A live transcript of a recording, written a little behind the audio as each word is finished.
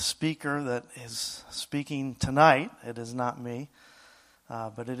speaker that is speaking tonight. It is not me,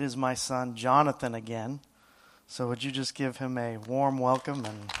 but it is my son, Johnathan, again. So would you just give him a warm welcome,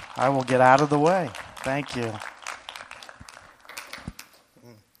 and I will get out of the way. Thank you. You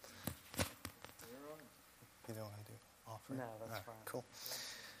don't want to do offering? No, that's fine. Cool.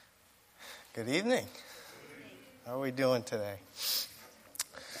 Good evening. How are we doing today?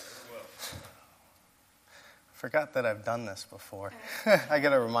 Forgot that I've done this before. I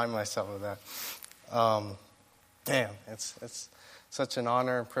got to remind myself of that. It's such an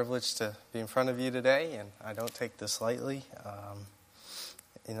honor and privilege to be in front of you today, and I don't take this lightly.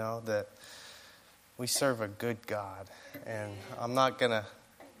 That we serve a good God, and I'm not going to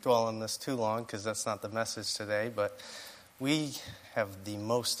dwell on this too long because that's not the message today, but we have the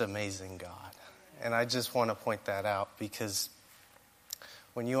most amazing God, and I just want to point that out because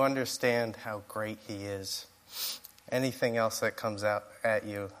when you understand how great He is, anything else that comes out at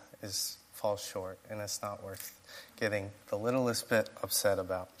you falls short, and it's not worth getting the littlest bit upset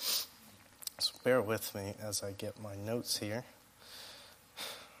about. So bear with me as I get my notes here.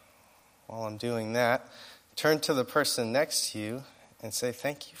 While I'm doing that, turn to the person next to you and say,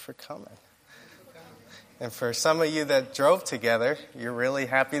 thank you for coming. And for some of you that drove together, you're really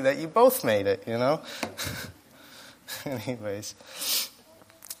happy that you both made it, you know? Anyways.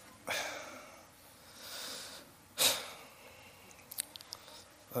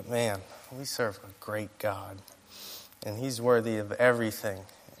 But man, we serve a great God, and He's worthy of everything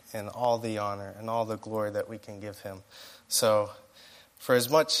and all the honor and all the glory that we can give Him. So for as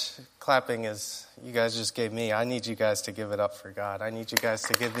much clapping as you guys just gave me, I need you guys to give it up for God. I need you guys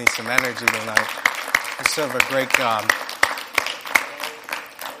to give me some energy tonight. We serve a great God.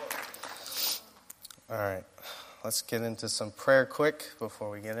 All right, let's get into some prayer quick before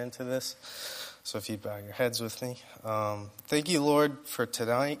we get into this. So if you bow your heads with me. Thank you, Lord, for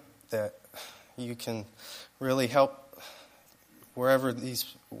tonight, that you can really help wherever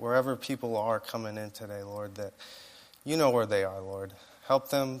people are coming in today, Lord, that you know where they are, Lord. Help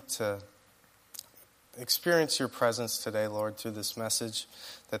them to experience your presence today, Lord, through this message,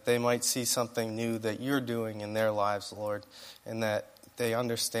 that they might see something new that you're doing in their lives, Lord, and that they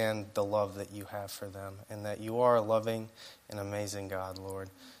understand the love that you have for them, and that you are a loving and amazing God, Lord.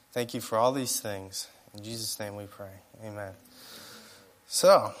 Thank you for all these things. In Jesus' name we pray. Amen.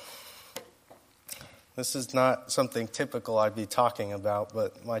 So, this is not something typical I'd be talking about,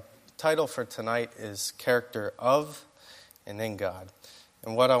 but my title for tonight is Character of and in God.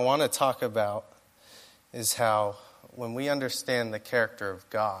 And what I want to talk about is how when we understand the character of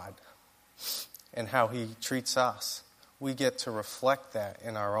God and how He treats us, we get to reflect that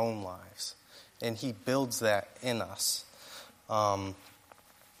in our own lives. And He builds that in us.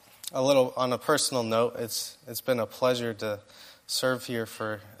 A little on a personal note, it's been a pleasure to serve here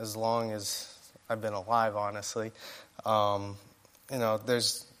for as long as I've been alive, honestly.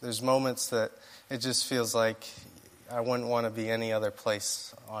 There's moments that it just feels like I wouldn't want to be any other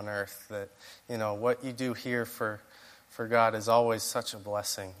place on earth. That, what you do here for God is always such a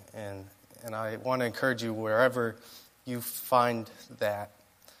blessing. And I want to encourage you, wherever you find that,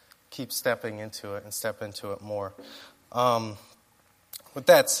 keep stepping into it and step into it more. With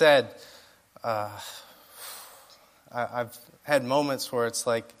that said, I've had moments where it's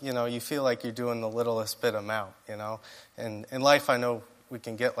like, you feel like you're doing the littlest bit amount, And in life, I know we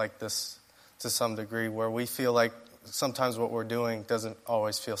can get like this to some degree where we feel like sometimes what we're doing doesn't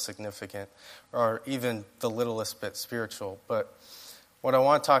always feel significant or even the littlest bit spiritual. But what I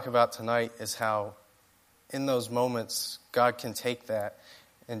want to talk about tonight is how in those moments, God can take that,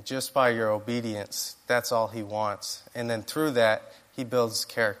 and just by your obedience, that's all He wants. And then through that, He builds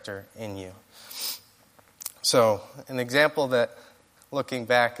character in you. So, an example that, looking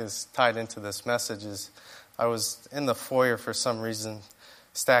back, is tied into this message is I was in the foyer for some reason,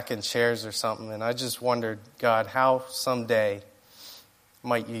 stacking chairs or something, and I just wondered, God, how someday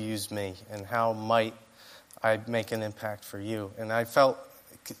might you use me, and how might I make an impact for you? And I felt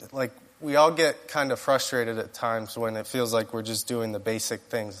like we all get kind of frustrated at times when it feels like we're just doing the basic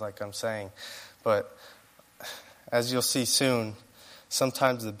things, like I'm saying. But as you'll see soon,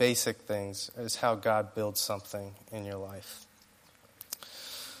 sometimes the basic things is how God builds something in your life.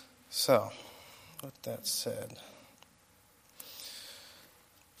 So, with that said,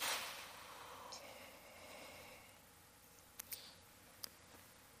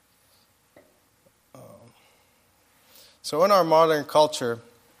 so in our modern culture,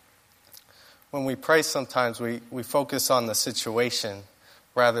 when we pray sometimes we focus on the situation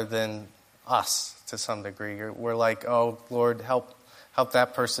rather than us to some degree. We're like, oh, Lord, help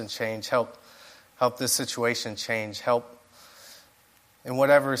that person change, help this situation change, help in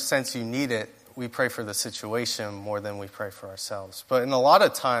whatever sense you need it, we pray for the situation more than we pray for ourselves. But in a lot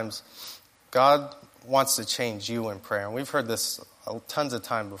of times, God wants to change you in prayer. And we've heard this tons of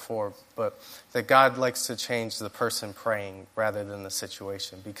time before, but that God likes to change the person praying rather than the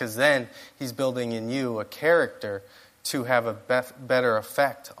situation. Because then he's building in you a character to have a better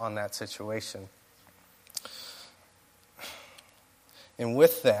effect on that situation. And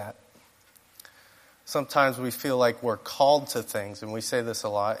with that, sometimes we feel like we're called to things, and we say this a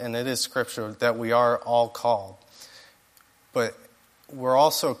lot, and it is scripture that we are all called. But we're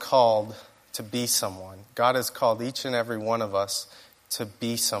also called to be someone. God has called each and every one of us to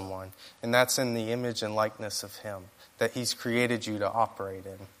be someone. And that's in the image and likeness of him that he's created you to operate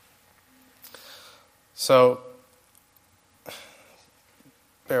in. So,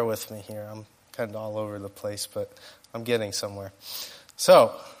 bear with me here. I'm kind of all over the place, but I'm getting somewhere.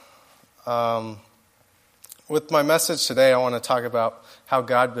 So, with my message today, I want to talk about how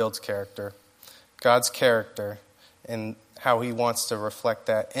God builds character, God's character, and how he wants to reflect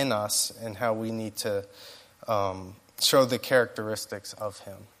that in us, and how we need to show the characteristics of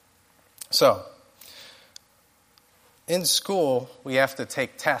him. So, in school, we have to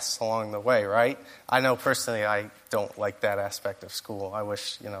take tests along the way, right? I know personally I don't like that aspect of school. I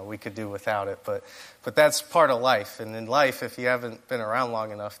wish, we could do without it, but that's part of life. And in life, if you haven't been around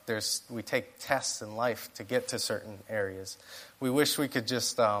long enough, we take tests in life to get to certain areas. We wish we could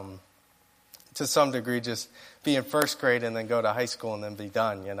just, to some degree, just be in first grade and then go to high school and then be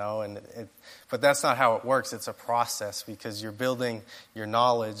done, but that's not how it works. It's a process, because you're building your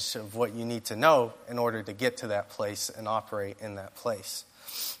knowledge of what you need to know in order to get to that place and operate in that place.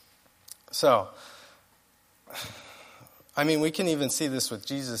 So, we can even see this with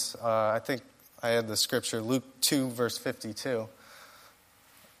Jesus. I think I had the scripture, Luke 2, verse 52,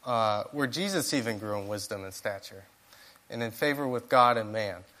 where Jesus even grew in wisdom and stature and in favor with God and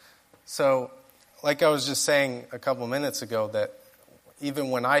man. So, like I was just saying a couple minutes ago, that even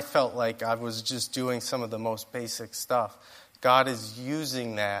when I felt like I was just doing some of the most basic stuff, God is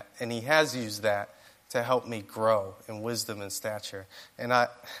using that, and he has used that to help me grow in wisdom and stature. And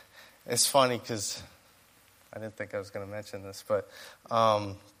it's funny because I didn't think I was going to mention this, but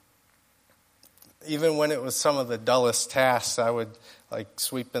even when it was some of the dullest tasks, I would like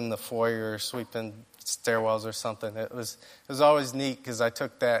sweep in the foyer or sweep in stairwells or something. It was always neat, because I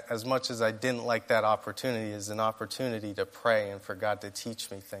took that, as much as I didn't like that opportunity, as an opportunity to pray and for God to teach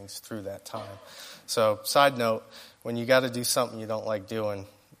me things through that time. So, side note, when you got to do something you don't like doing,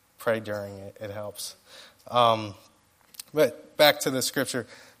 pray during it. It helps. But back to the scripture.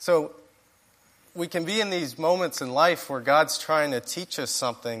 So, we can be in these moments in life where God's trying to teach us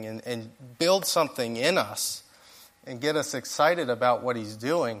something and build something in us and get us excited about what he's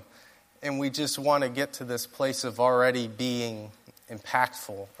doing. And we just want to get to this place of already being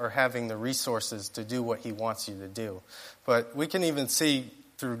impactful or having the resources to do what he wants you to do. But we can even see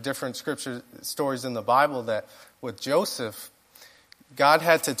through different scripture stories in the Bible that with Joseph, God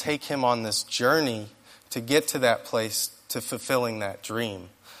had to take him on this journey to get to that place, to fulfilling that dream.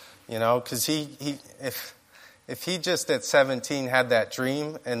 Because if he just at 17 had that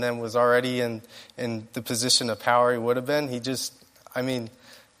dream and then was already in the position of power he would have been,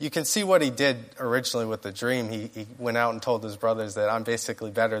 you can see what he did originally with the dream. He went out and told his brothers that I'm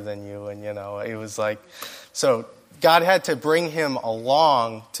basically better than you. And, it was like, so God had to bring him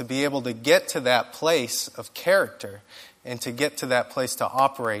along to be able to get to that place of character and to get to that place to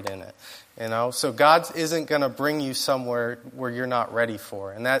operate in it. So God isn't going to bring you somewhere where you're not ready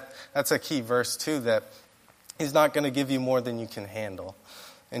for. And that's a key verse too, that he's not going to give you more than you can handle.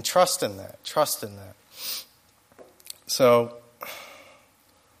 And trust in that. Trust in that. So,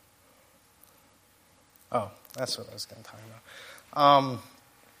 that's what I was going to talk about.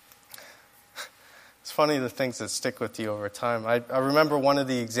 It's funny the things that stick with you over time. I remember one of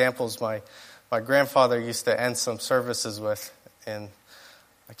the examples my grandfather used to end some services with, and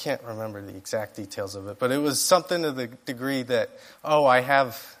I can't remember the exact details of it, but it was something to the degree that, I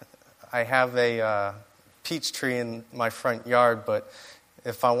have a peach tree in my front yard, but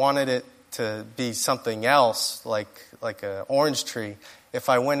if I wanted it to be something else, like an orange tree, if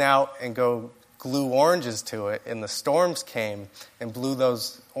I went out and go glue oranges to it and the storms came and blew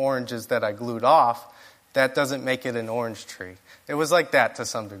those oranges that I glued off, that doesn't make it an orange tree. It was like that to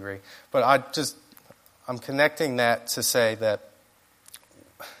some degree. But I'm connecting that to say that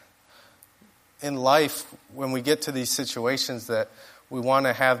in life, when we get to these situations that we want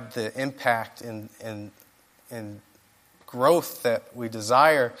to have the impact and growth that we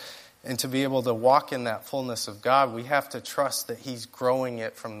desire, and to be able to walk in that fullness of God, we have to trust that he's growing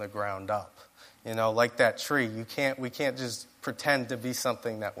it from the ground up. Like that tree, we can't just pretend to be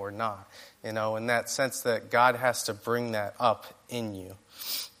something that we're not. In that sense that God has to bring that up in you.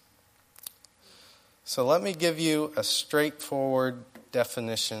 So let me give you a straightforward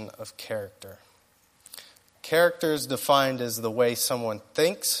definition of character. Character is defined as the way someone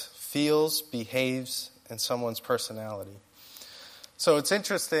thinks, feels, behaves, and someone's personality. So it's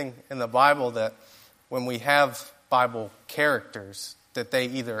interesting in the Bible that when we have Bible characters, that they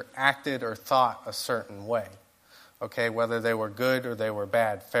either acted or thought a certain way. Okay, whether they were good or they were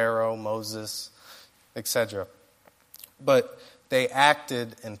bad. Pharaoh, Moses, etc. But they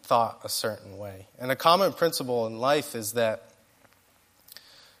acted and thought a certain way. And a common principle in life is that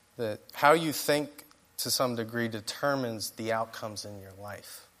how you think to some degree determines the outcomes in your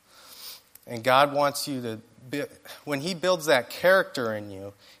life. And God wants you to, when He builds that character in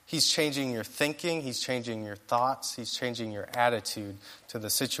you, He's changing your thinking, He's changing your thoughts, He's changing your attitude to the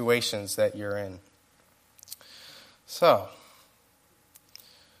situations that you're in. So,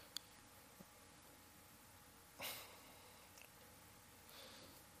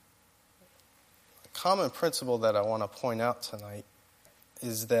 a common principle that I want to point out tonight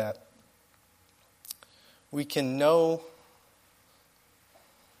is that we can know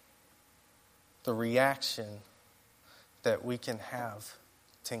the reaction that we can have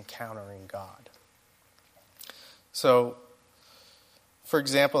to encountering God. So, for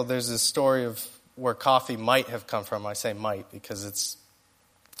example, there's this story of where coffee might have come from. I say might because it's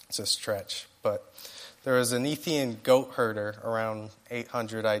a stretch. But there was an Ethiopian goat herder around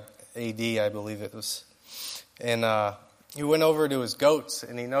 800 AD, I believe it was. And he went over to his goats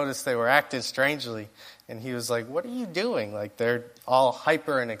and he noticed they were acting strangely. And he was like, "What are you doing?" Like, they're all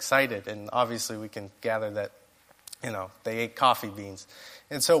hyper and excited. And obviously we can gather that, they ate coffee beans.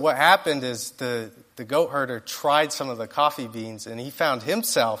 And so what happened is the goat herder tried some of the coffee beans and he found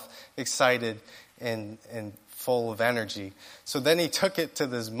himself excited and full of energy. So then he took it to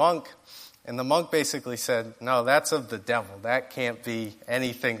this monk, and the monk basically said, "No, that's of the devil. That can't be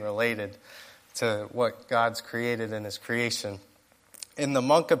anything related to what God's created in His creation." And the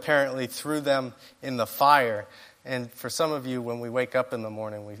monk apparently threw them in the fire. And for some of you, when we wake up in the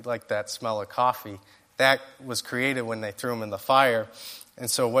morning, we like that smell of coffee. That was created when they threw them in the fire. And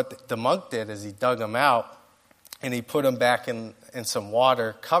so what the monk did is he dug them out, and he put them back in some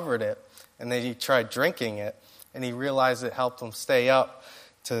water, covered it, and then he tried drinking it, and he realized it helped him stay up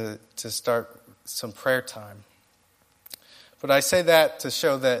to start some prayer time. But I say that to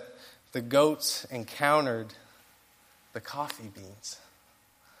show that the goats encountered the coffee beans,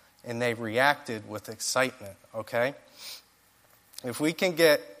 and they reacted with excitement, okay? If we can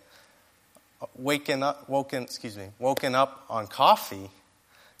get woken up on coffee,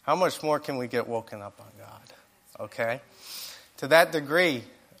 how much more can we get woken up on God, okay? To that degree,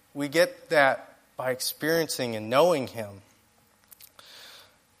 we get that by experiencing and knowing Him.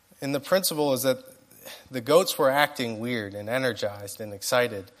 And the principle is that the goats were acting weird and energized and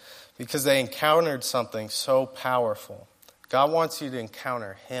excited because they encountered something so powerful. God wants you to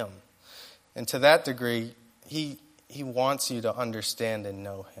encounter Him. And to that degree, He wants you to understand and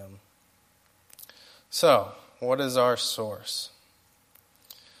know Him. So, what is our source?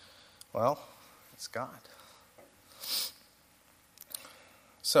 Well, it's God.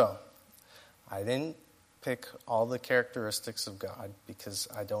 So, I didn't pick all the characteristics of God because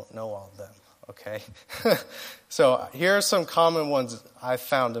I don't know all of them, okay? So here are some common ones I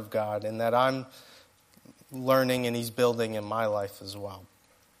found of God and that I'm learning and He's building in my life as well.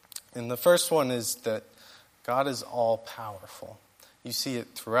 And the first one is that God is all-powerful. You see it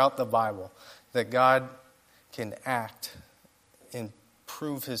throughout the Bible, that God can act and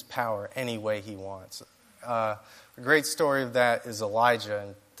prove His power any way He wants. A great story of that is Elijah,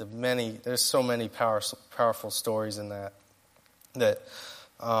 and there's so many powerful stories in that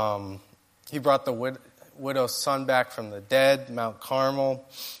he brought the widow's son back from the dead, Mount Carmel.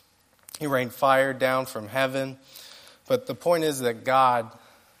 He rained fire down from heaven. But the point is that God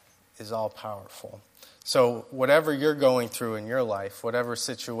is all powerful. So whatever you're going through in your life, whatever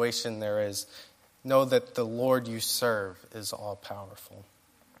situation there is, know that the Lord you serve is all powerful.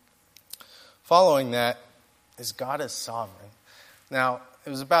 Following that is God is sovereign. Now, it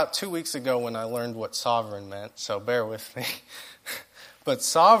was about 2 weeks ago when I learned what sovereign meant, so bear with me. But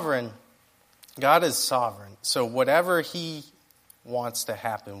God is sovereign. So whatever He wants to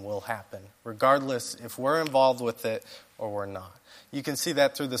happen will happen, regardless if we're involved with it or we're not. You can see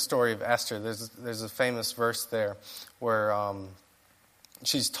that through the story of Esther. There's a famous verse there where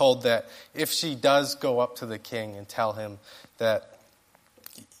she's told that if she does go up to the king and tell him that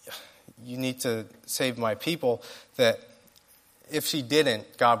you need to save my people, that if she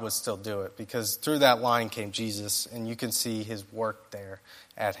didn't, God would still do it, because through that line came Jesus, and you can see his work there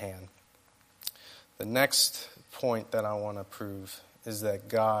at hand. The next point that I want to prove is that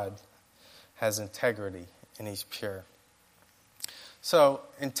God has integrity and he's pure. So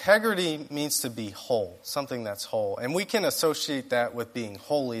integrity means to be whole, something that's whole. And we can associate that with being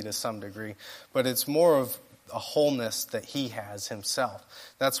holy to some degree, but it's more of a wholeness that he has himself.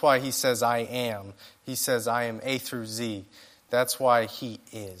 That's why he says, I am. He says, I am A through Z. That's why he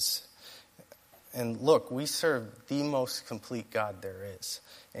is. And look, we serve the most complete God there is.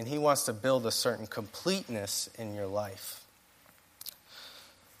 And he wants to build a certain completeness in your life.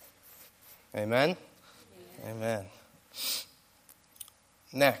 Amen? Amen.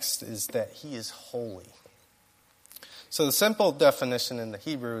 Next is that he is holy. So the simple definition in the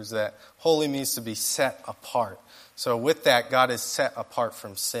Hebrew is that holy means to be set apart. So with that, God is set apart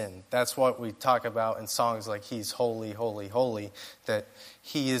from sin. That's what we talk about in songs like he's holy, holy, holy, that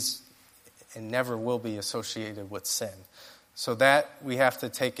he is and never will be associated with sin. So that we have to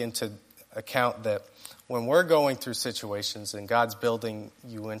take into account that when we're going through situations and God's building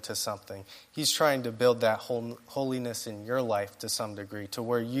you into something, he's trying to build that holiness in your life to some degree, to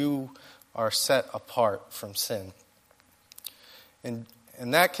where you are set apart from sin. And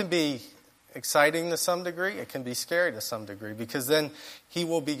that can be exciting to some degree. It can be scary to some degree, because then he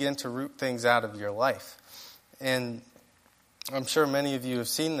will begin to root things out of your life. And I'm sure many of you have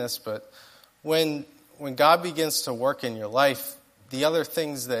seen this, but when God begins to work in your life, the other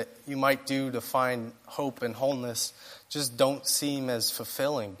things that you might do to find hope and wholeness just don't seem as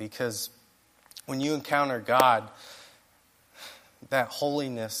fulfilling, because when you encounter God, that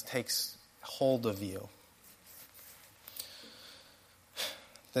holiness takes hold of you.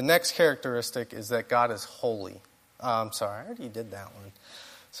 The next characteristic is that God is holy. I'm sorry, I already did that one.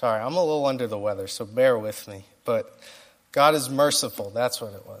 Sorry, I'm a little under the weather, so bear with me. But God is merciful. That's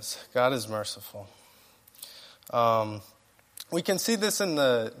what it was. God is merciful. We can see this in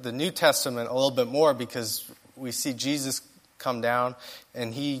the New Testament a little bit more, because we see Jesus come down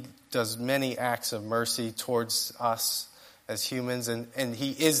and he does many acts of mercy towards us as humans, and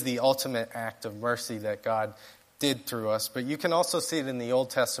he is the ultimate act of mercy that God did through us. But you can also see it in the Old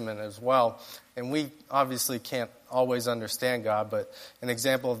Testament as well, and we obviously can't always understand God, but an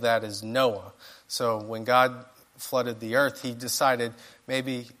example of that is Noah. So when God flooded the earth, he decided,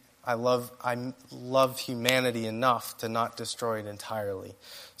 maybe I love humanity enough to not destroy it entirely.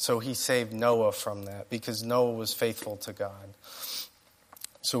 So he saved Noah from that, because Noah was faithful to God.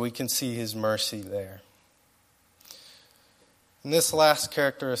 So we can see his mercy there. And this last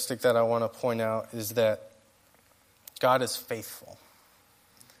characteristic that I want to point out is that God is faithful.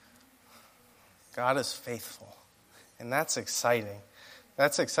 God is faithful. And that's exciting.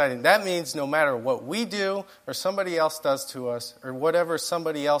 That's exciting. That means no matter what we do or somebody else does to us, or whatever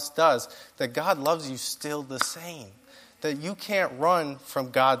somebody else does, that God loves you still the same. That you can't run from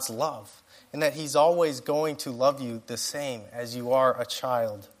God's love. And that he's always going to love you the same as you are a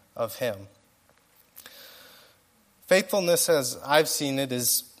child of him. Faithfulness, as I've seen it,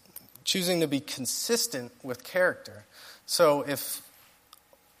 is choosing to be consistent with character. So if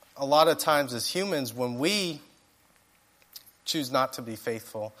a lot of times as humans, when we choose not to be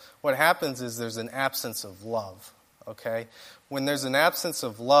faithful, what happens is there's an absence of love, okay? When there's an absence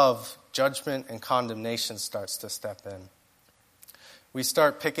of love, judgment and condemnation starts to step in. We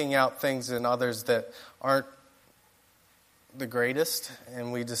start picking out things in others that aren't the greatest,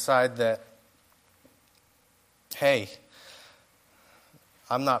 and we decide that, hey,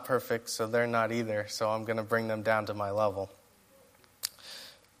 I'm not perfect, so they're not either, so I'm going to bring them down to my level.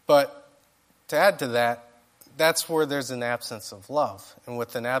 But to add to that, that's where there's an absence of love. And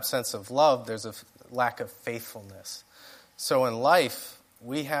with an absence of love, there's a lack of faithfulness. So in life,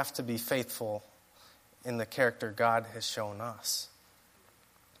 we have to be faithful in the character God has shown us.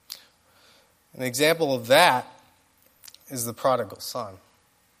 An example of that is the prodigal son.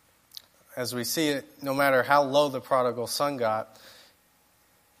 As we see it, no matter how low the prodigal son got,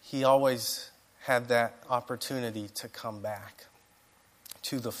 he always had that opportunity to come back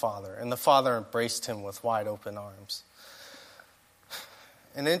to the Father. And the Father embraced him with wide open arms.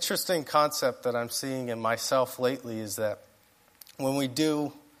 An interesting concept that I'm seeing in myself lately is that when we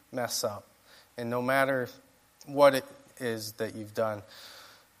do mess up, and no matter what it is that you've done,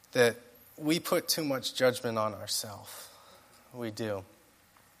 that we put too much judgment on ourselves. We do.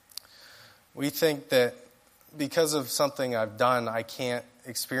 We think that because of something I've done, I can't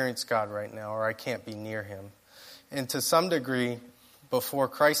experience God right now, or I can't be near him. And to some degree, before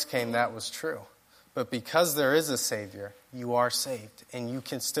Christ came, that was true. But because there is a Savior, you are saved, and you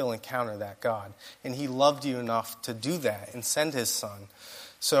can still encounter that God. And he loved you enough to do that and send his Son.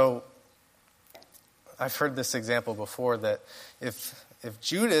 So I've heard this example before that if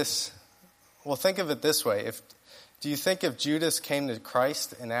Judas, well, think of it this way. Do you think if Judas came to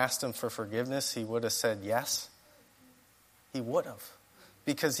Christ and asked him for forgiveness, he would have said yes? He would have.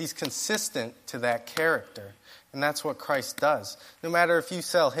 Because he's consistent to that character. And that's what Christ does. No matter if you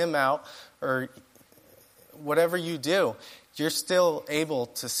sell him out or whatever you do, you're still able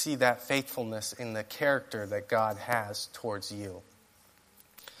to see that faithfulness in the character that God has towards you.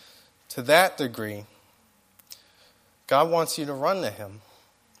 To that degree, God wants you to run to him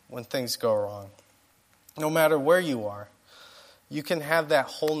when things go wrong. No matter where you are, you can have that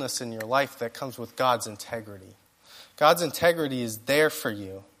wholeness in your life that comes with God's integrity. God's integrity is there for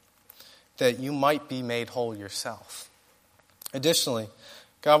you that you might be made whole yourself. Additionally,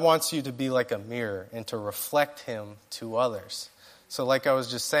 God wants you to be like a mirror and to reflect him to others. So like I was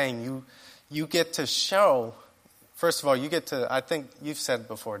just saying, you get to show, first of all, you get to, I think you've said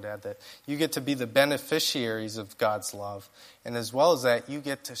before, Dad, that you get to be the beneficiaries of God's love. And as well as that, you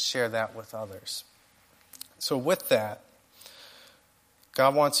get to share that with others. So with that,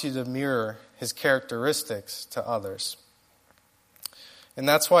 God wants you to mirror his characteristics to others. And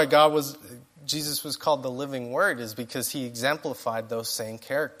that's why Jesus was called the living Word, is because he exemplified those same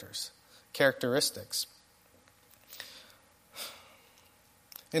characteristics.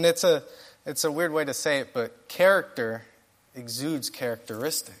 And it's a weird way to say it, but character exudes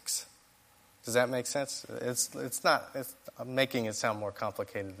characteristics. Does that make sense? I'm making it sound more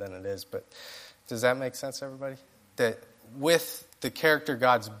complicated than it is, but does that make sense, everybody? That with the character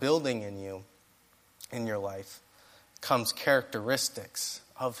God's building in you, in your life, comes characteristics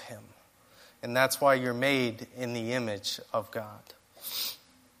of him. And that's why you're made in the image of God.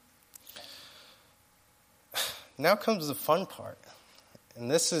 Now comes the fun part. And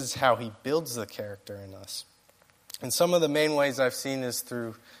this is how he builds the character in us. And some of the main ways I've seen is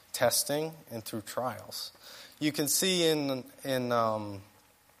through testing and through trials. You can see I'm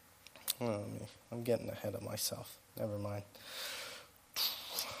getting ahead of myself. Never mind.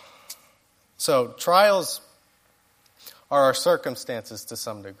 So trials are our circumstances to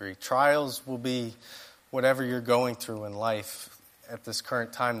some degree. Trials will be whatever you're going through in life at this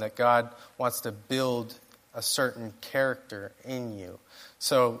current time that God wants to build a certain character in you.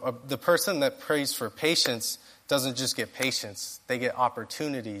 So the person that prays for patience doesn't just get patience. They get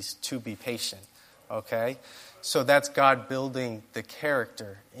opportunities to be patient. Okay? So that's God building the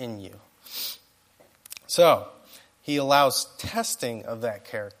character in you. So he allows testing of that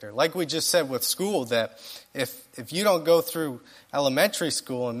character. Like we just said with school, that if you don't go through elementary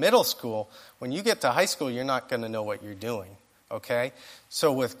school and middle school, when you get to high school, you're not going to know what you're doing. Okay?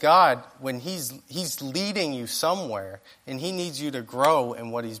 So with God, when he's leading you somewhere, and he needs you to grow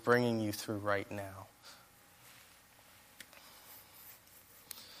in what he's bringing you through right now.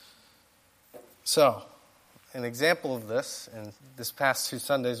 So, an example of this, and this past 2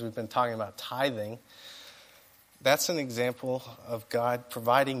 Sundays we've been talking about tithing. That's an example of God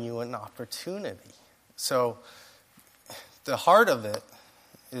providing you an opportunity. So the heart of it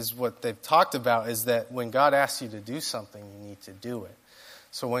is what they've talked about, is that when God asks you to do something, you need to do it.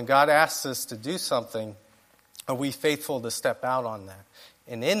 So when God asks us to do something, are we faithful to step out on that?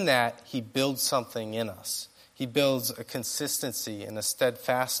 And in that, he builds something in us. He builds a consistency and a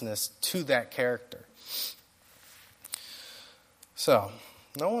steadfastness to that character. So,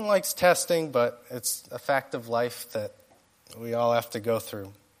 no one likes testing, but it's a fact of life that we all have to go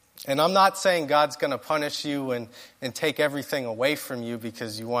through. And I'm not saying God's going to punish you and take everything away from you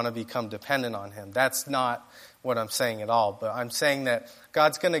because you want to become dependent on him. That's not what I'm saying at all. But I'm saying that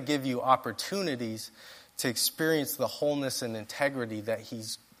God's going to give you opportunities to experience the wholeness and integrity that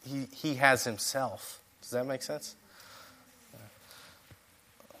he has himself. Does that make sense?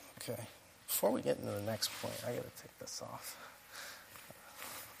 Okay. Before we get into the next point, I got to take this off.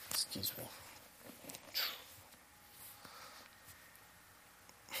 Excuse me.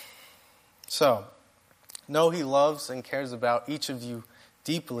 So, know he loves and cares about each of you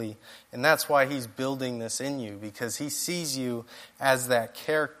deeply, and that's why he's building this in you, because he sees you as that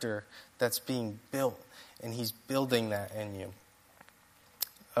character that's being built, and he's building that in you.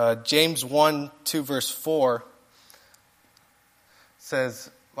 James 1:2 verse 4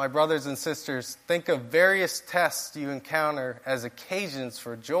 says, "My brothers and sisters, think of various tests you encounter as occasions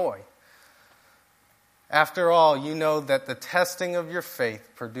for joy. After all, you know that the testing of your faith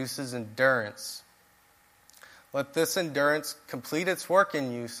produces endurance. Let this endurance complete its work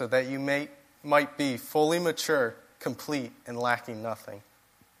in you so that you might be fully mature, complete, and lacking nothing."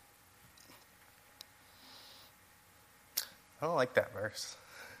 I don't like that verse.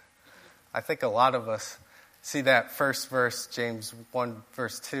 I think a lot of us see that first verse, James 1,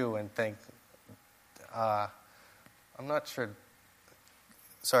 verse 2, and think, I'm not sure.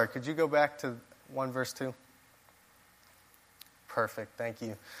 Sorry, could you go back to 1, verse 2? Perfect, thank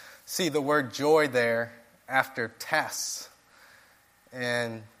you. See the word joy there after tests.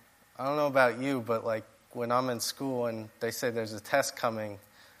 And I don't know about you, but like when I'm in school and they say there's a test coming,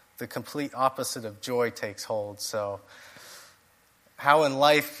 the complete opposite of joy takes hold. So how in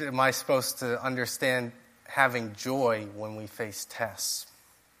life am I supposed to understand having joy when we face tests?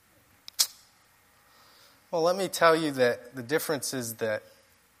 Well, let me tell you that the difference is that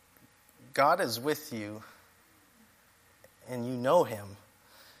God is with you and you know him.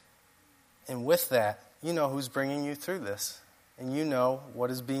 And with that, you know who's bringing you through this. And you know what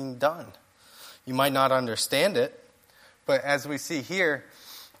is being done. You might not understand it, but as we see here,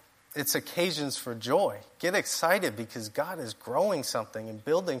 it's occasions for joy. Get excited because God is growing something and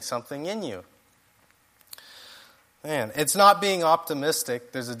building something in you. Man, it's not being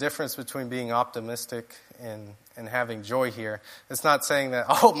optimistic. There's a difference between being optimistic and having joy here. It's not saying that,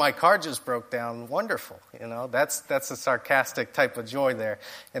 oh, my car just broke down. Wonderful. You know, that's a sarcastic type of joy there.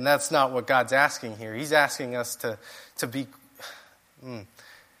 And that's not what God's asking here. He's asking us to be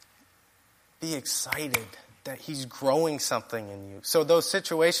excited that he's growing something in you. So those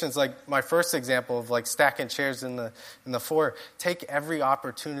situations, like my first example of like stacking chairs in the foyer, take every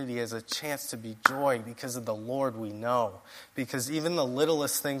opportunity as a chance to be joy because of the Lord we know. Because even the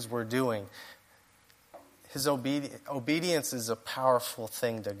littlest things we're doing, his obedience is a powerful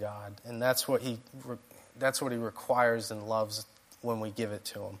thing to God, and that's what he requires and loves when we give it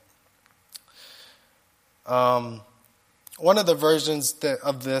to him. One of the versions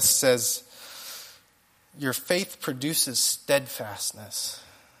of this says, your faith produces steadfastness.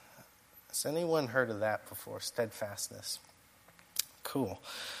 Has anyone heard of that before? Steadfastness. Cool.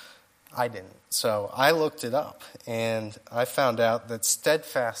 I didn't. So I looked it up, and I found out that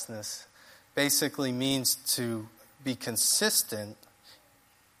steadfastness basically means to be consistent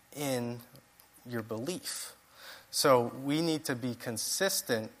in your belief. So we need to be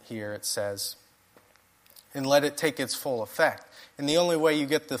consistent here, it says, and let it take its full effect. And the only way you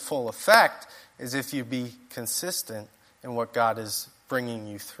get the full effect is if you be consistent in what God is bringing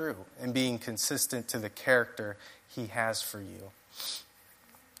you through and being consistent to the character he has for you.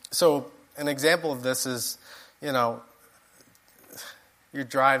 So an example of this is, you're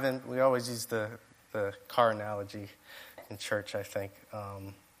driving. We always use the car analogy in church, I think.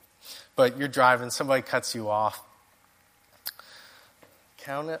 But you're driving, somebody cuts you off.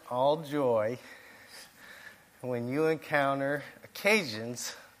 Count it all joy when you encounter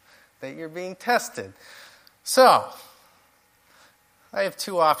occasions that you're being tested. So, I have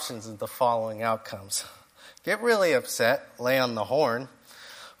two options of the following outcomes. Get really upset, lay on the horn,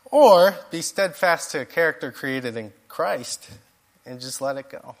 or be steadfast to a character created in Christ and just let it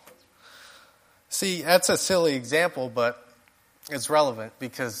go. See, that's a silly example, but it's relevant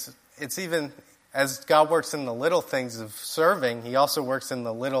because it's even, as God works in the little things of serving, he also works in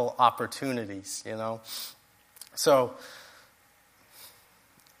the little opportunities, So,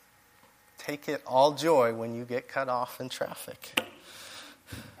 take it all joy when you get cut off in traffic.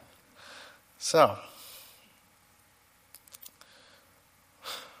 So,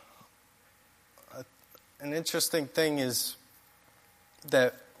 an interesting thing is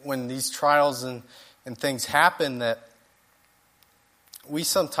that when these trials and things happen, that we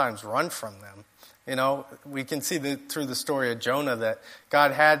sometimes run from them. We can see through the story of Jonah that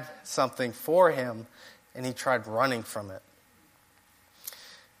God had something for him and he tried running from it.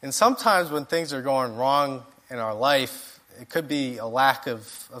 And sometimes when things are going wrong in our life, it could be a lack of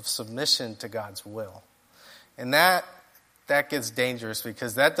submission to God's will. And that gets dangerous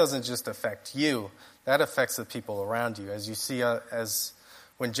because that doesn't just affect you, that affects the people around you. As you see, as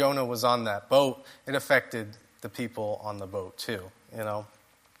when Jonah was on that boat, it affected the people on the boat too,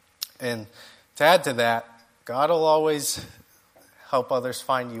 And to add to that, God will always help others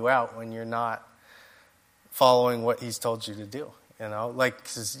find you out when you're not following what he's told you to do.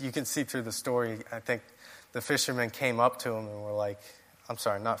 Cause you can see through the story, I think the fishermen came up to him and were like, I'm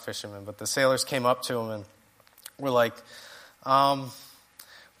sorry, not fishermen, but the sailors came up to him and were like,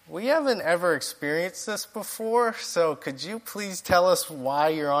 we haven't ever experienced this before, so could you please tell us why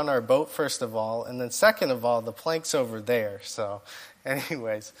you're on our boat, first of all, and then second of all, the plank's over there. So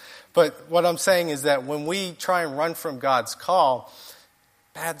anyways, but what I'm saying is that when we try and run from God's call,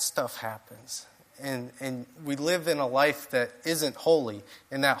 bad stuff happens. and we live in a life that isn't holy.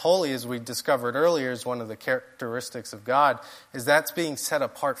 And that holy, as we discovered earlier, is one of the characteristics of God, is that's being set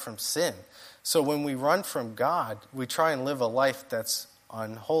apart from sin. So when we run from God, we try and live a life that's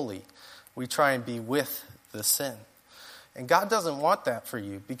unholy. We try and be with the sin. And God doesn't want that for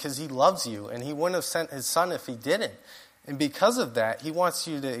you because he loves you, and he wouldn't have sent his son if he didn't. And because of that, he wants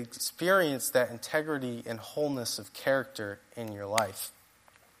you to experience that integrity and wholeness of character in your life.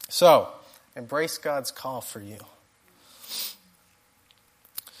 So, embrace God's call for you.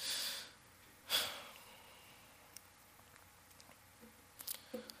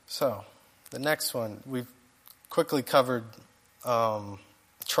 So, the next one, we've quickly covered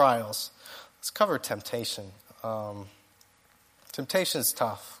trials. Let's cover temptation. Temptation is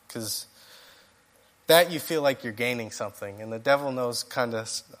tough because that you feel like you're gaining something. And the devil knows kind of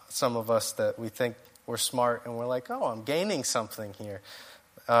some of us that we think we're smart and we're like, oh, I'm gaining something here.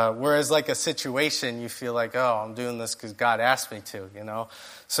 Whereas like a situation, you feel like, oh, I'm doing this because God asked me to, you know.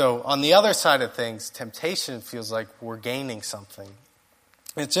 So on the other side of things, temptation feels like we're gaining something.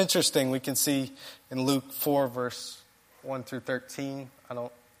 It's interesting. We can see in Luke 4, verse 1 through 13. I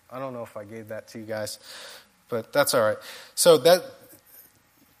don't know if I gave that to you guys, but that's all right. So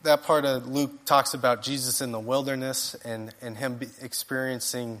that part of Luke talks about Jesus in the wilderness and him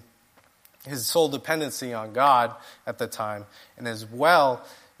experiencing his sole dependency on God at the time. And as well,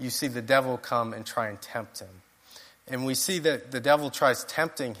 you see the devil come and try and tempt him. And we see that the devil tries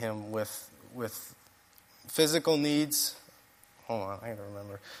tempting him with physical needs. Hold on, I gotta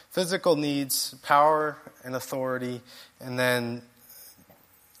remember. Physical needs, power and authority, and then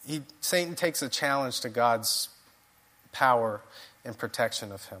Satan takes a challenge to God's power and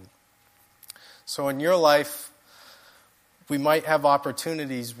protection of him. So in your life, we might have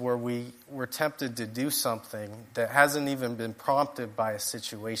opportunities where we're tempted to do something that hasn't even been prompted by a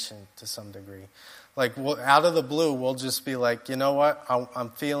situation to some degree. Like out of the blue, we'll just be like, you know what, I'm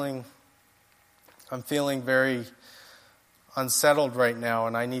feeling very unsettled right now,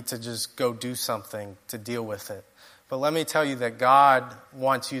 and I need to just go do something to deal with it. But let me tell you that God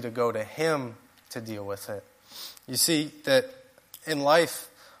wants you to go to him to deal with it. You see that in life,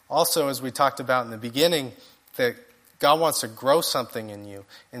 also as we talked about in the beginning, that God wants to grow something in you.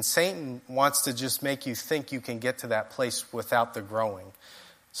 And Satan wants to just make you think you can get to that place without the growing.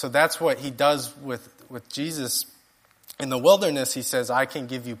 So that's what he does with Jesus. In the wilderness, he says, I can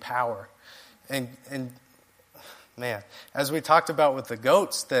give you power. And man, as we talked about with the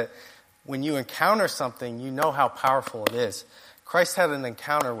goats, that when you encounter something, you know how powerful it is. Christ had an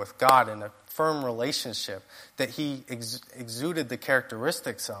encounter with God in a firm relationship that he exuded the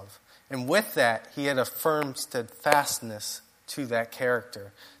characteristics of. And with that, he had a firm steadfastness to that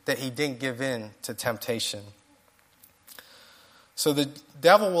character, that he didn't give in to temptation. So the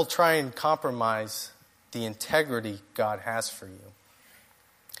devil will try and compromise the integrity God has for you.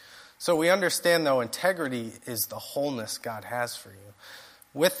 So we understand, though, integrity is the wholeness God has for you.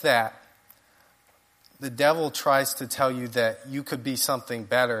 With that, the devil tries to tell you that you could be something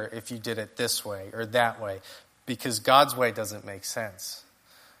better if you did it this way or that way, because God's way doesn't make sense.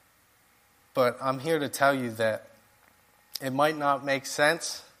 But I'm here to tell you that it might not make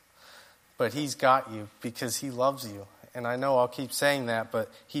sense, but he's got you because he loves you. And I know I'll keep saying that,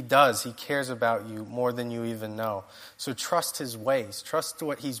 but he does. He cares about you more than you even know. So trust his ways. Trust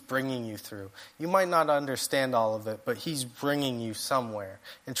what he's bringing you through. You might not understand all of it, but he's bringing you somewhere.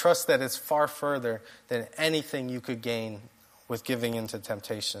 And trust that it's far further than anything you could gain with giving into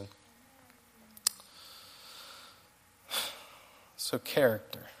temptation. So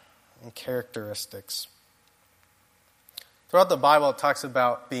character and characteristics. Throughout the Bible, it talks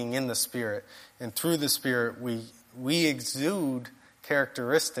about being in the Spirit. And through the Spirit, we exude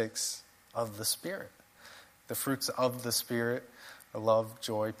characteristics of the Spirit. The fruits of the Spirit are love,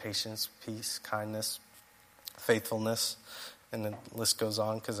 joy, patience, peace, kindness, faithfulness. And the list goes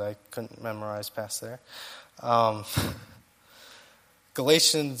on because I couldn't memorize past there.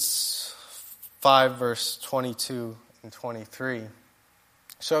 Galatians 5, verse 22 and 23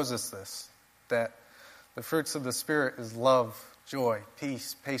 shows us this, that the fruits of the Spirit is love, joy,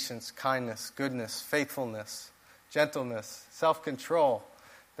 peace, patience, kindness, goodness, faithfulness, gentleness, self-control.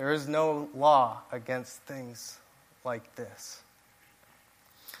 There is no law against things like this.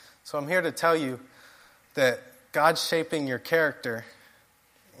 So I'm here to tell you that God's shaping your character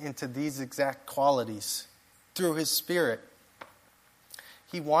into these exact qualities through his Spirit.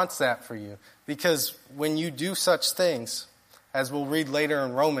 He wants that for you, because when you do such things, as we'll read later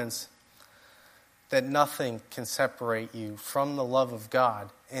in Romans, that nothing can separate you from the love of God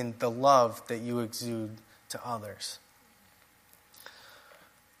and the love that you exude to others.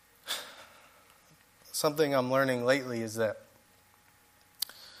 something I'm learning lately is that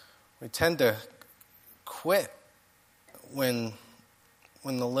we tend to quit when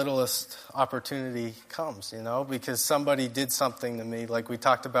the littlest opportunity comes, because somebody did something to me, like we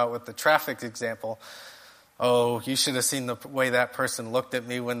talked about with the traffic example. Oh, you should have seen the way that person looked at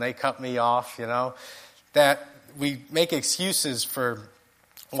me when they cut me off, That we make excuses for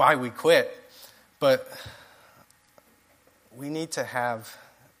why we quit, but we need to have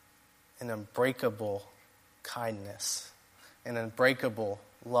an unbreakable kindness, an unbreakable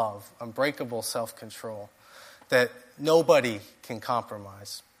love, unbreakable self-control that nobody can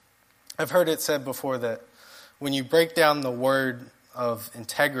compromise. I've heard it said before that when you break down the word of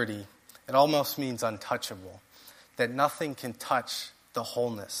integrity, it almost means untouchable, that nothing can touch the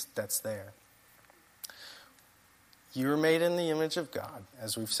wholeness that's there. You're made in the image of God,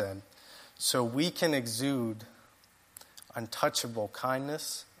 as we've said, so we can exude untouchable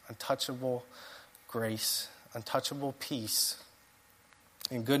kindness, untouchable grace, untouchable peace,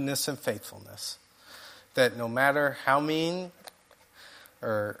 and goodness and faithfulness. That no matter how mean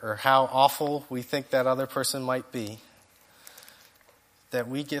or how awful we think that other person might be, that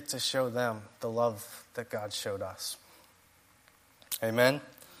we get to show them the love that God showed us. Amen?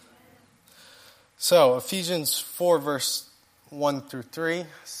 So, Ephesians 4, verse 1 through 3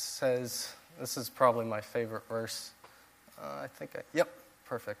 says, this is probably my favorite verse.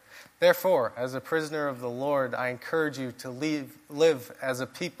 Perfect. Therefore, as a prisoner of the Lord, I encourage you to live as a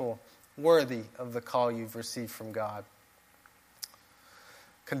people worthy of the call you've received from God.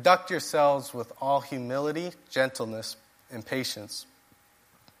 Conduct yourselves with all humility, gentleness, and patience.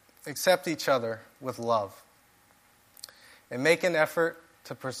 Accept each other with love. And make an effort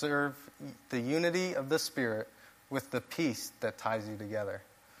to preserve the unity of the Spirit with the peace that ties you together.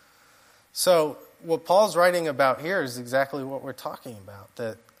 So, what Paul's writing about here is exactly what we're talking about.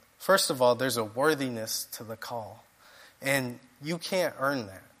 That, first of all, there's a worthiness to the call. And you can't earn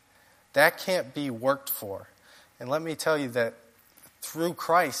that. That can't be worked for. And let me tell you that through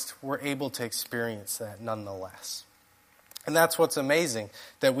Christ, we're able to experience that nonetheless. And that's what's amazing,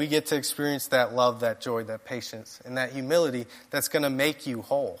 that we get to experience that love, that joy, that patience, and that humility that's going to make you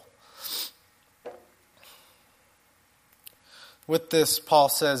whole. With this, Paul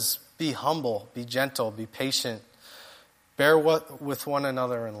says, be humble, be gentle, be patient, bear with one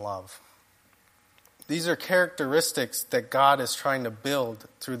another in love. These are characteristics that God is trying to build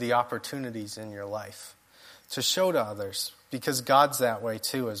through the opportunities in your life to show to others, because God's that way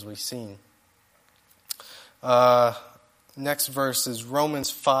too, as we've seen. Next verse is Romans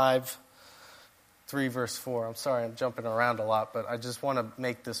 5, 3 verse 4. I'm sorry, I'm jumping around a lot, but I just want to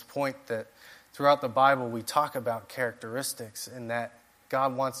make this point that throughout the Bible we talk about characteristics, and that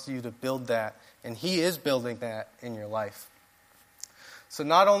God wants you to build that, and He is building that in your life. So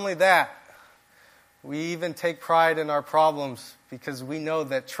not only that, we even take pride in our problems because we know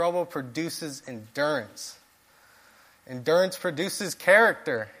that trouble produces endurance. Endurance produces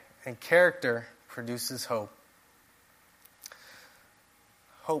character, and character produces hope.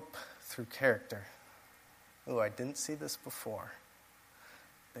 Hope through character. Oh, I didn't see this before.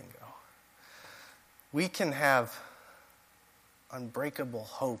 Bingo. We can have unbreakable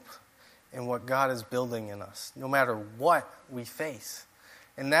hope in what God is building in us, no matter what we face.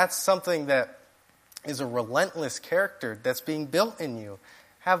 And that's something that is a relentless character that's being built in you.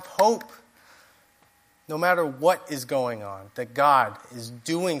 Have hope no matter what is going on, that God is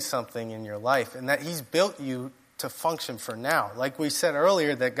doing something in your life and that He's built you to function for now. Like we said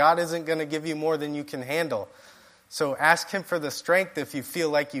earlier, that God isn't going to give you more than you can handle. So ask Him for the strength if you feel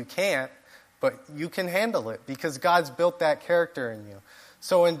like you can't, but you can handle it because God's built that character in you.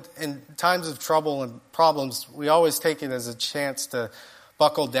 So in times of trouble and problems, we always take it as a chance to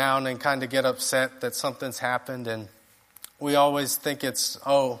buckle down and kind of get upset that something's happened, and we always think it's,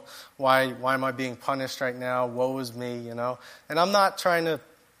 why am I being punished right now? Woe is me, And I'm not trying to,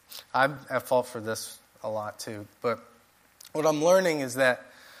 I'm at fault for this a lot too, but what I'm learning is that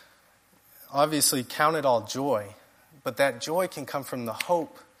obviously count it all joy, but that joy can come from the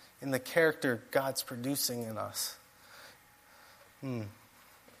hope in the character God's producing in us. Amen?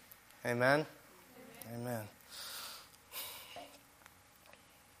 Amen.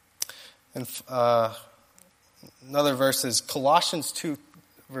 And another verse is Colossians 2,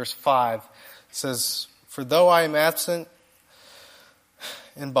 verse 5. It says, for though I am absent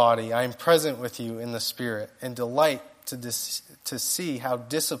in body, I am present with you in the Spirit, and delight to see how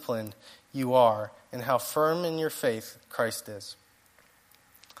disciplined you are and how firm in your faith Christ is.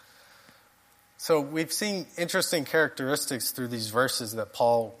 So we've seen interesting characteristics through these verses that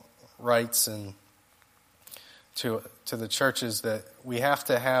Paul writes, and to the churches that we have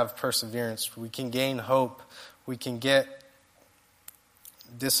to have perseverance. We can gain hope. We can get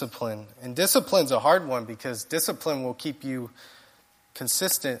discipline. And discipline's a hard one because discipline will keep you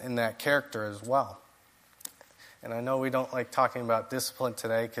consistent in that character as well. And I know we don't like talking about discipline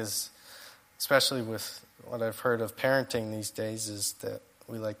today because, especially with what I've heard of parenting these days, is that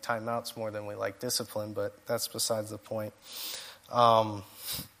we like timeouts more than we like discipline, but that's besides the point.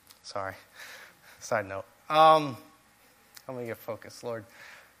 Sorry. Side note. Let me get focused, Lord.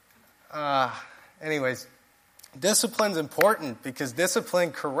 Anyways, discipline's important because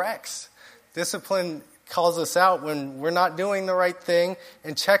discipline corrects. Discipline calls us out when we're not doing the right thing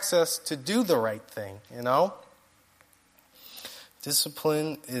and checks us to do the right thing, you know?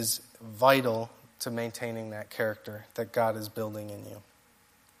 Discipline is vital to maintaining that character that God is building in you.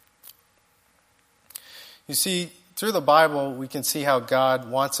 You see, through the Bible, we can see how God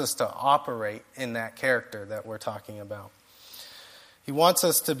wants us to operate in that character that we're talking about. He wants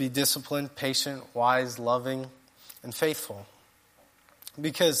us to be disciplined, patient, wise, loving, and faithful.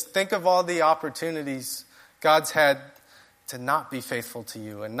 Because think of all the opportunities God's had to not be faithful to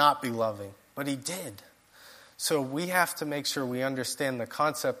you and not be loving, but He did. So we have to make sure we understand the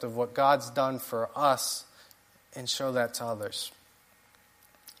concept of what God's done for us and show that to others.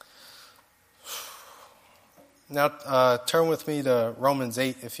 Now, turn with me to Romans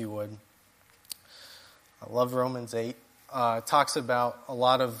 8, if you would. I love Romans 8. It talks about a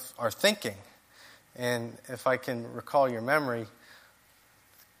lot of our thinking. And if I can recall your memory,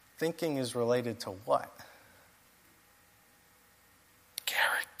 thinking is related to what?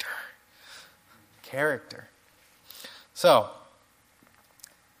 Character. So,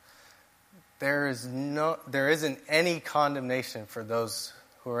 there isn't any condemnation for those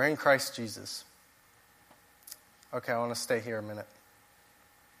who are in Christ Jesus. Okay, I want to stay here a minute.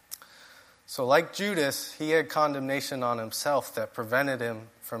 So like Judas, he had condemnation on himself that prevented him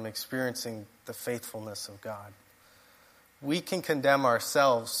from experiencing the faithfulness of God. We can condemn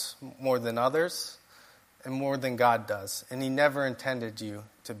ourselves more than others and more than God does. And He never intended you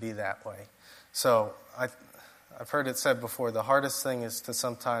to be that way. So I've heard it said before, the hardest thing is to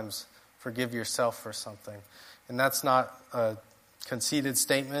sometimes forgive yourself for something. And that's not a conceited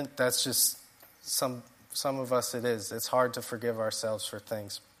statement. That's just some of us it is. It's hard to forgive ourselves for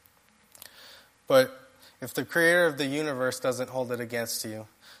things. But if the creator of the universe doesn't hold it against you,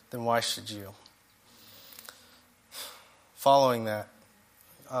 then why should you? Following that,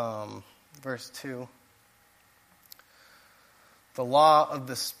 verse 2. The law of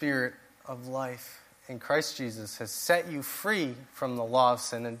the Spirit of life in Christ Jesus has set you free from the law of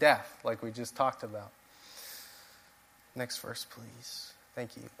sin and death, like we just talked about. Next verse, please.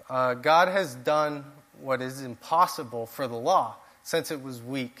 Thank you. God has done what is impossible for the law, since it was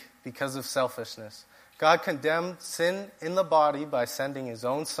weak because of selfishness. God condemned sin in the body by sending His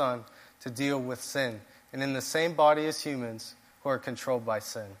own Son to deal with sin, and in the same body as humans who are controlled by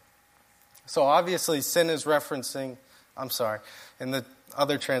sin. So obviously sin is referencing, in the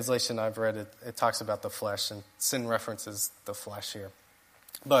other translation I've read, it talks about the flesh, and sin references the flesh here.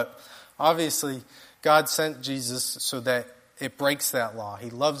 But obviously God sent Jesus so that it breaks that law. He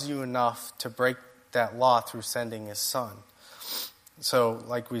loves you enough to break that law through sending His Son. So,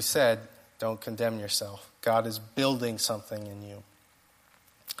 like we said, don't condemn yourself. God is building something in you.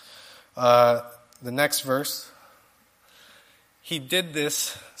 The next verse. He did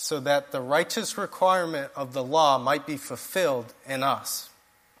this so that the righteous requirement of the law might be fulfilled in us.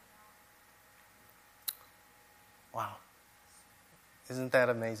 Wow. Isn't that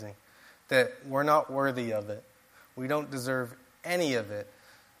amazing? That we're not worthy of it. We don't deserve any of it.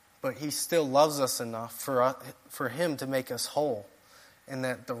 But He still loves us enough for Him to make us whole. And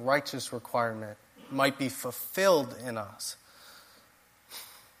that the righteous requirement might be fulfilled in us.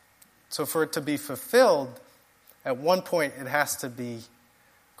 So for it to be fulfilled, at one point it has to be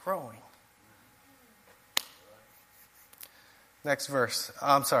growing. Next verse.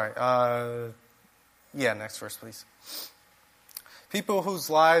 Next verse, please. People whose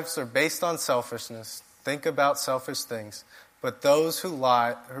lives are based on selfishness think about selfish things, but those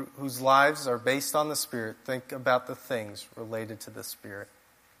whose lives are based on the Spirit think about the things related to the Spirit.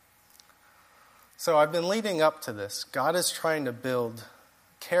 So I've been leading up to this. God is trying to build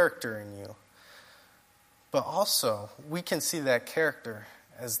character in you. But also, we can see that character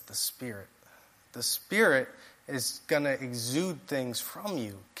as the Spirit. The Spirit is going to exude things from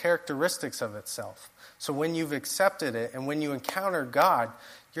you, characteristics of itself. So when you've accepted it and when you encounter God,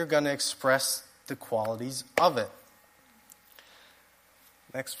 you're going to express the qualities of it.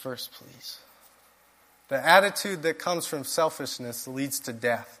 Next verse, please. The attitude that comes from selfishness leads to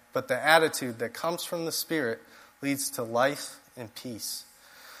death, but the attitude that comes from the Spirit leads to life and peace.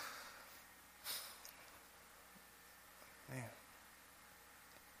 Man.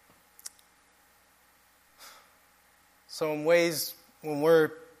 So in ways, when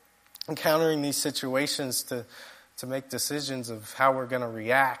we're encountering these situations to make decisions of how we're going to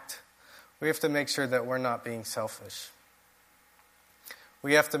react, we have to make sure that we're not being selfish.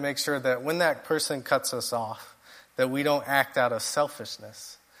 We have to make sure that when that person cuts us off, that we don't act out of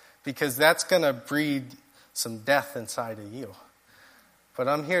selfishness, because that's going to breed some death inside of you. But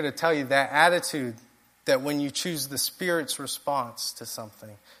I'm here to tell you that attitude, that when you choose the Spirit's response to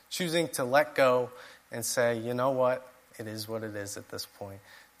something, choosing to let go and say, you know what it is at this point.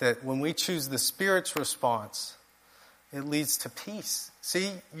 That when we choose the Spirit's response, it leads to peace.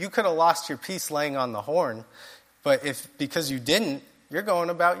 See, you could have lost your peace laying on the horn, but because you didn't, you're going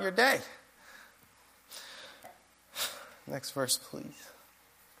about your day. Next verse, please.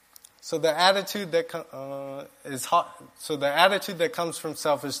 So the attitude that comes from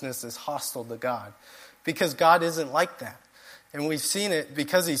selfishness is hostile to God, because God isn't like that. And we've seen it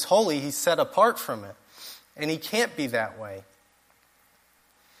because He's holy, He's set apart from it. And He can't be that way.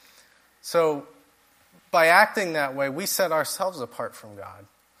 So by acting that way, we set ourselves apart from God.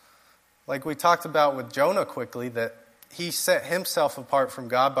 Like we talked about with Jonah quickly, that he set himself apart from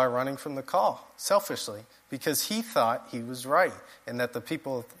God by running from the call, selfishly, because he thought he was right and that the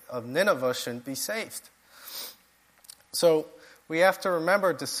people of Nineveh shouldn't be saved. So we have to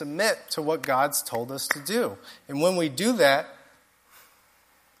remember to submit to what God's told us to do. And when we do that,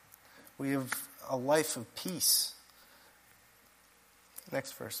 we have a life of peace.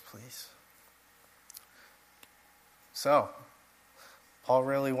 Next verse, please. So, Paul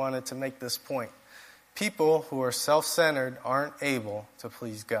really wanted to make this point. People who are self-centered aren't able to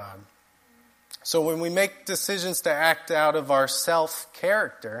please God. So when we make decisions to act out of our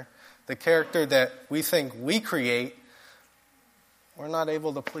self-character, the character that we think we create, we're not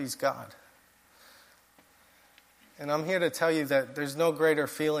able to please God. And I'm here to tell you that there's no greater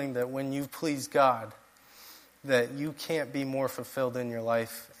feeling that when you please God, that you can't be more fulfilled in your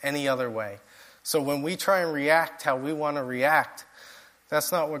life any other way. So when we try and react how we want to react,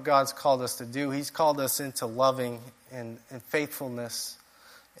 that's not what God's called us to do. He's called us into loving and faithfulness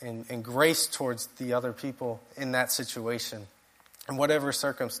and grace towards the other people in that situation, in whatever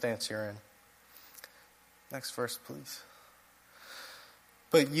circumstance you're in. Next verse, please.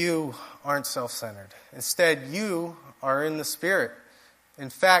 But you aren't self-centered. Instead, you are in the Spirit. In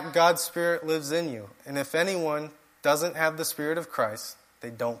fact, God's Spirit lives in you. And if anyone doesn't have the Spirit of Christ, they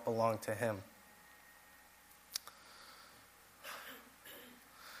don't belong to Him.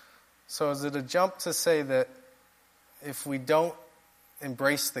 So is it a jump to say that if we don't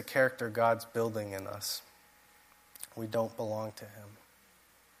embrace the character God's building in us, we don't belong to Him?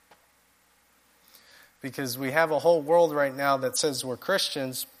 Because we have a whole world right now that says we're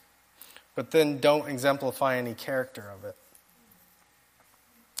Christians, but then don't exemplify any character of it.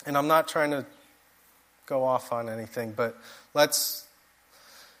 And I'm not trying to go off on anything, but the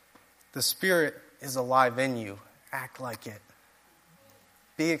Spirit is alive in you. Act like it.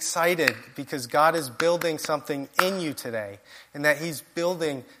 Be excited because God is building something in you today, and that He's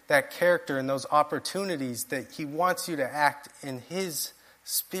building that character and those opportunities that He wants you to act in His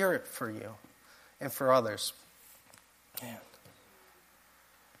Spirit for you and for others. Man.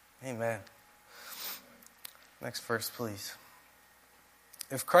 Amen. Next verse, please.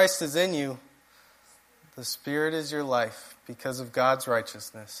 If Christ is in you, the Spirit is your life because of God's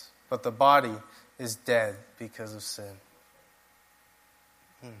righteousness, but the body is dead because of sin.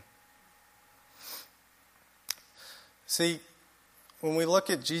 See, when we look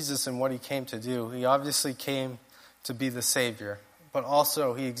at Jesus and what He came to do, He obviously came to be the Savior, but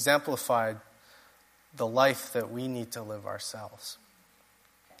also He exemplified the life that we need to live ourselves.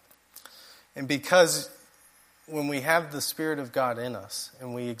 And because when we have the Spirit of God in us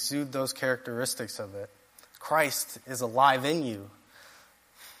and we exude those characteristics of it, Christ is alive in you.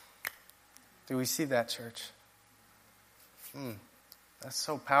 Do we see that, church? That's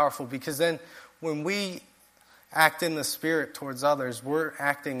so powerful, because then when we act in the Spirit towards others, we're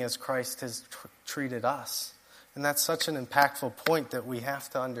acting as Christ has treated us. And that's such an impactful point that we have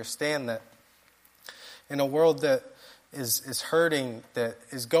to understand, that in a world that is hurting, that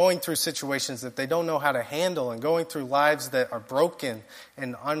is going through situations that they don't know how to handle, and going through lives that are broken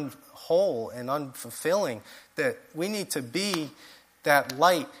and unwhole and unfulfilling, that we need to be that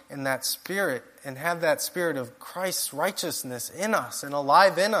light and that Spirit, and have that Spirit of Christ's righteousness in us and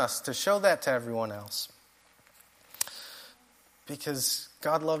alive in us to show that to everyone else. Because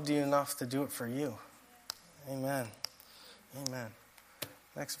God loved you enough to do it for you. Amen. Amen.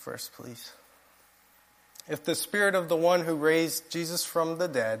 Next verse, please. If the Spirit of the one who raised Jesus from the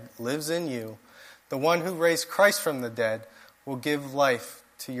dead lives in you, the one who raised Christ from the dead will give life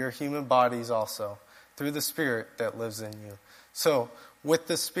to your human bodies also, through the Spirit that lives in you. So, with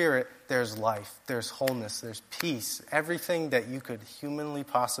the Spirit, there's life, there's wholeness, there's peace. Everything that you could humanly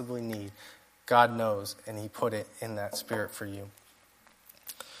possibly need, God knows, and He put it in that Spirit for you.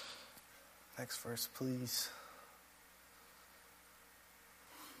 Next verse, please.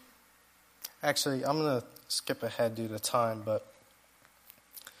 Actually, I'm going to skip ahead due to time, but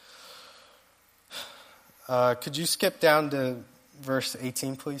could you skip down to verse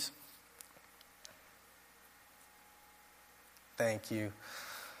 18, please? Thank you.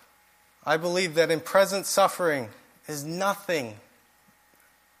 I believe that in present suffering is nothing.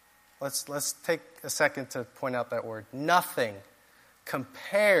 Let's take a second to point out that word. Nothing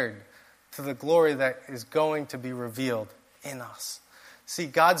compared to the glory that is going to be revealed in us. See,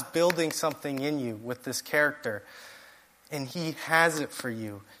 God's building something in you with this character, and He has it for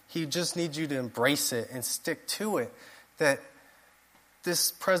you. He just needs you to embrace it and stick to it. That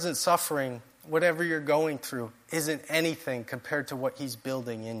this present suffering, whatever you're going through, isn't anything compared to what He's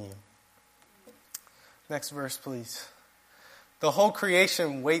building in you. Next verse, please. The whole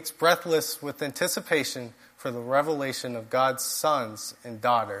creation waits breathless with anticipation for the revelation of God's sons and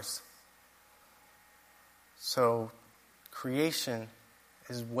daughters. So, creation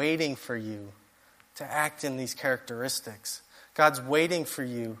is waiting for you to act in these characteristics. God's waiting for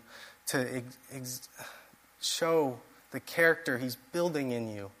you to show the character He's building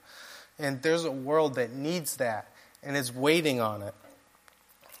in you. And there's a world that needs that and is waiting on it.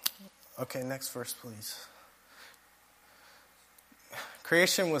 Okay, next verse, please.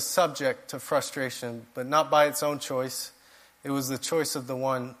 Creation was subject to frustration, but not by its own choice. It was the choice of the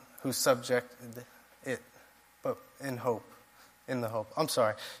one who subjected it, but in hope. In the hope. I'm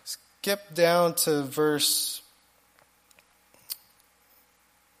sorry. Skip down to verse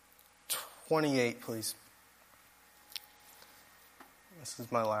 28, please. This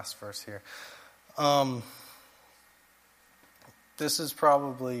is my last verse here. This is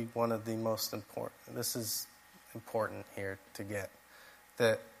probably one of the most important. This is important here to get.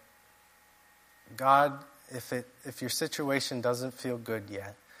 That God, if your situation doesn't feel good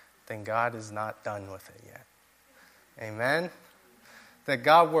yet, then God is not done with it yet. Amen? That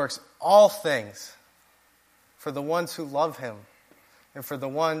God works all things for the ones who love Him and for the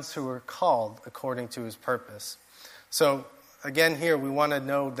ones who are called according to His purpose. So, again here, we want to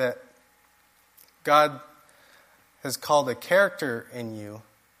know that God has called a character in you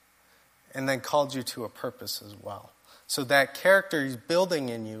and then called you to a purpose as well. So that character He's building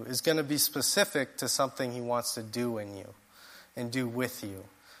in you is going to be specific to something He wants to do in you and do with you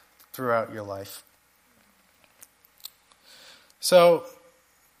throughout your life. So,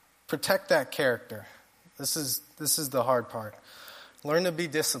 protect that character. This is the hard part. Learn to be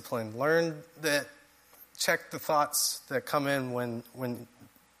disciplined. Learn that, check the thoughts that come in when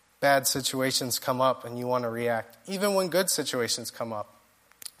bad situations come up and you want to react. Even when good situations come up,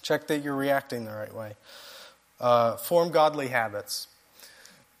 check that you're reacting the right way. Form godly habits.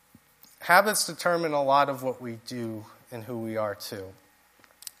 Habits determine a lot of what we do and who we are too.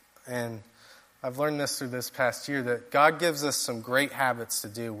 And I've learned this through this past year, that God gives us some great habits to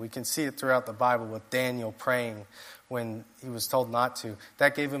do. We can see it throughout the Bible with Daniel praying when he was told not to.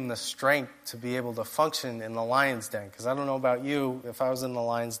 That gave him the strength to be able to function in the lion's den. Because I don't know about you, if I was in the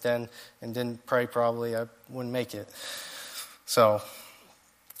lion's den and didn't pray probably, I wouldn't make it. So,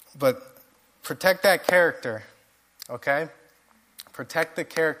 but protect that character, okay? Protect the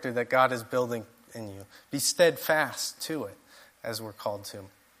character that God is building in you. Be steadfast to it, as we're called to.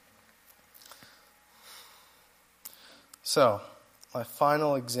 So, my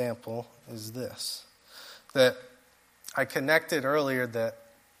final example is this. That I connected earlier that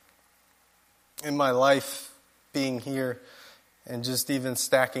in my life, being here and just even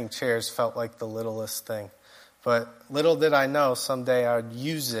stacking chairs felt like the littlest thing. But little did I know someday I would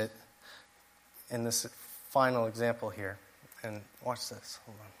use it in this final example here. And watch this.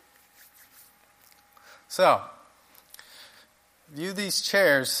 Hold on. So, view these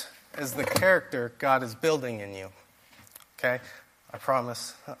chairs as the character God is building in you. Okay? I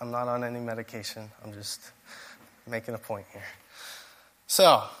promise I'm not on any medication. I'm just making a point here.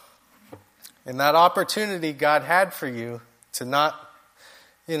 So, in that opportunity God had for you to not,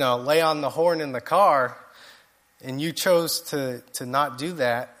 lay on the horn in the car, and you chose to not do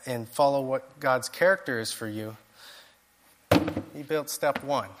that and follow what God's character is for you, He built step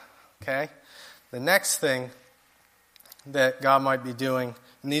one. Okay? The next thing that God might be doing,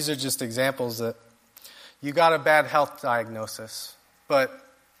 and these are just examples that you got a bad health diagnosis, but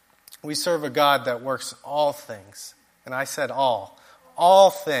We serve a God that works all things, and I said all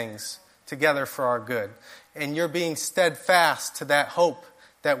things together for our good. And you're being steadfast to that hope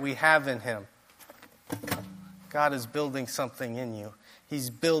that we have in him. God is building something in you. He's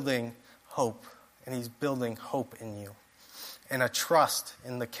building hope, and he's building hope in you, and a trust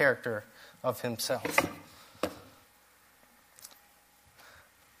in the character of himself.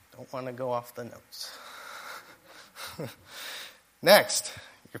 Don't want to go off the notes. Next,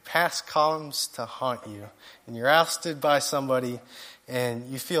 your past comes to haunt you, and you're ousted by somebody, and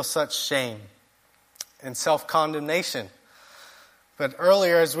you feel such shame and self-condemnation. But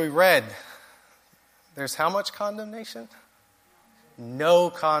earlier, as we read, there's how much condemnation? No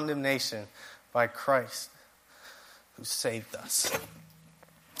condemnation by Christ who saved us.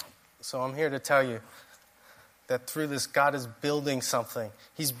 So I'm here to tell you that through this, God is building something.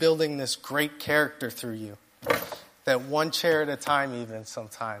 He's building this great character through you. That one chair at a time even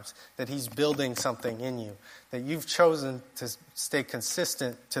sometimes. That he's building something in you. That you've chosen to stay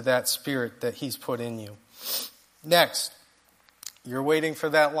consistent to that spirit that he's put in you. Next, you're waiting for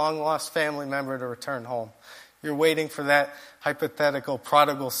that long-lost family member to return home. You're waiting for that hypothetical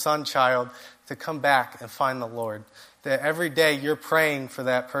prodigal son child to come back and find the Lord. That every day you're praying for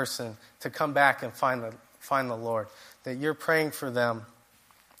that person to come back and find the Lord. That you're praying for them.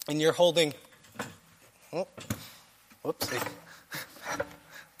 And you're holding... Whoopsie.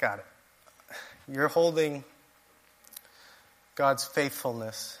 Got it. You're holding God's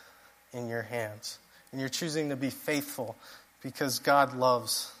faithfulness in your hands. And you're choosing to be faithful because God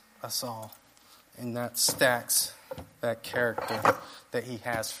loves us all. And that stacks that character that he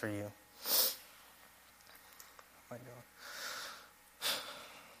has for you.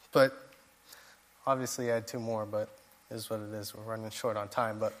 But obviously I had two more, but it is what it is. We're running short on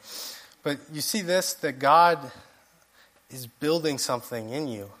time. But you see this, that God is building something in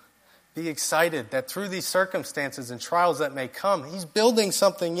you. Be excited that through these circumstances and trials that may come, he's building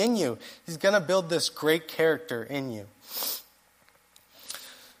something in you. He's going to build this great character in you.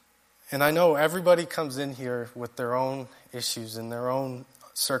 And I know everybody comes in here with their own issues and their own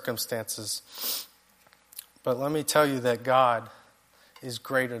circumstances. But let me tell you that God is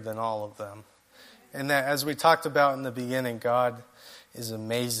greater than all of them. And that, as we talked about in the beginning, God is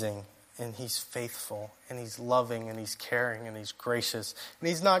amazing. And he's faithful, and he's loving, and he's caring, and he's gracious. And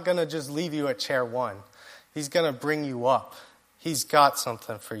he's not going to just leave you at chair one. He's going to bring you up. He's got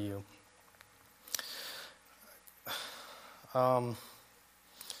something for you.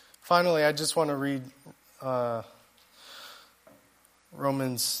 Finally, I just want to read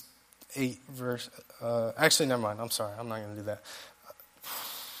Romans 8 verse... actually, never mind. I'm sorry. I'm not going to do that.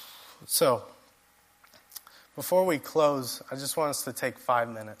 So, before we close, I just want us to take 5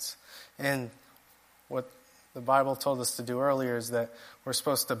 minutes. And what the Bible told us to do earlier is that we're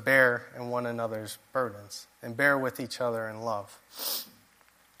supposed to bear in one another's burdens and bear with each other in love.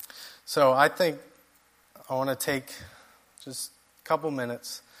 So I think I want to take just a couple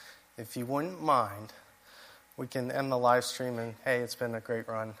minutes. If you wouldn't mind, we can end the live stream and, hey, it's been a great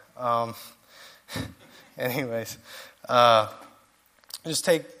run. Anyways, just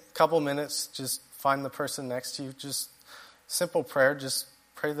take a couple minutes, just find the person next to you, just simple prayer, just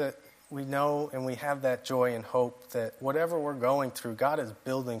pray that we know and we have that joy and hope that whatever we're going through, God is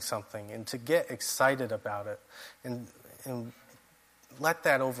building something, and to get excited about it and let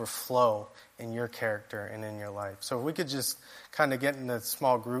that overflow in your character and in your life. So if we could just kind of get into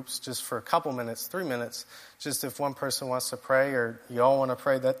small groups just for a couple minutes, 3 minutes, just if one person wants to pray or you all want to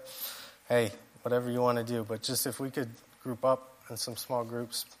pray, that, hey, whatever you want to do. But just if we could group up in some small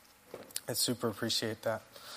groups, I'd super appreciate that.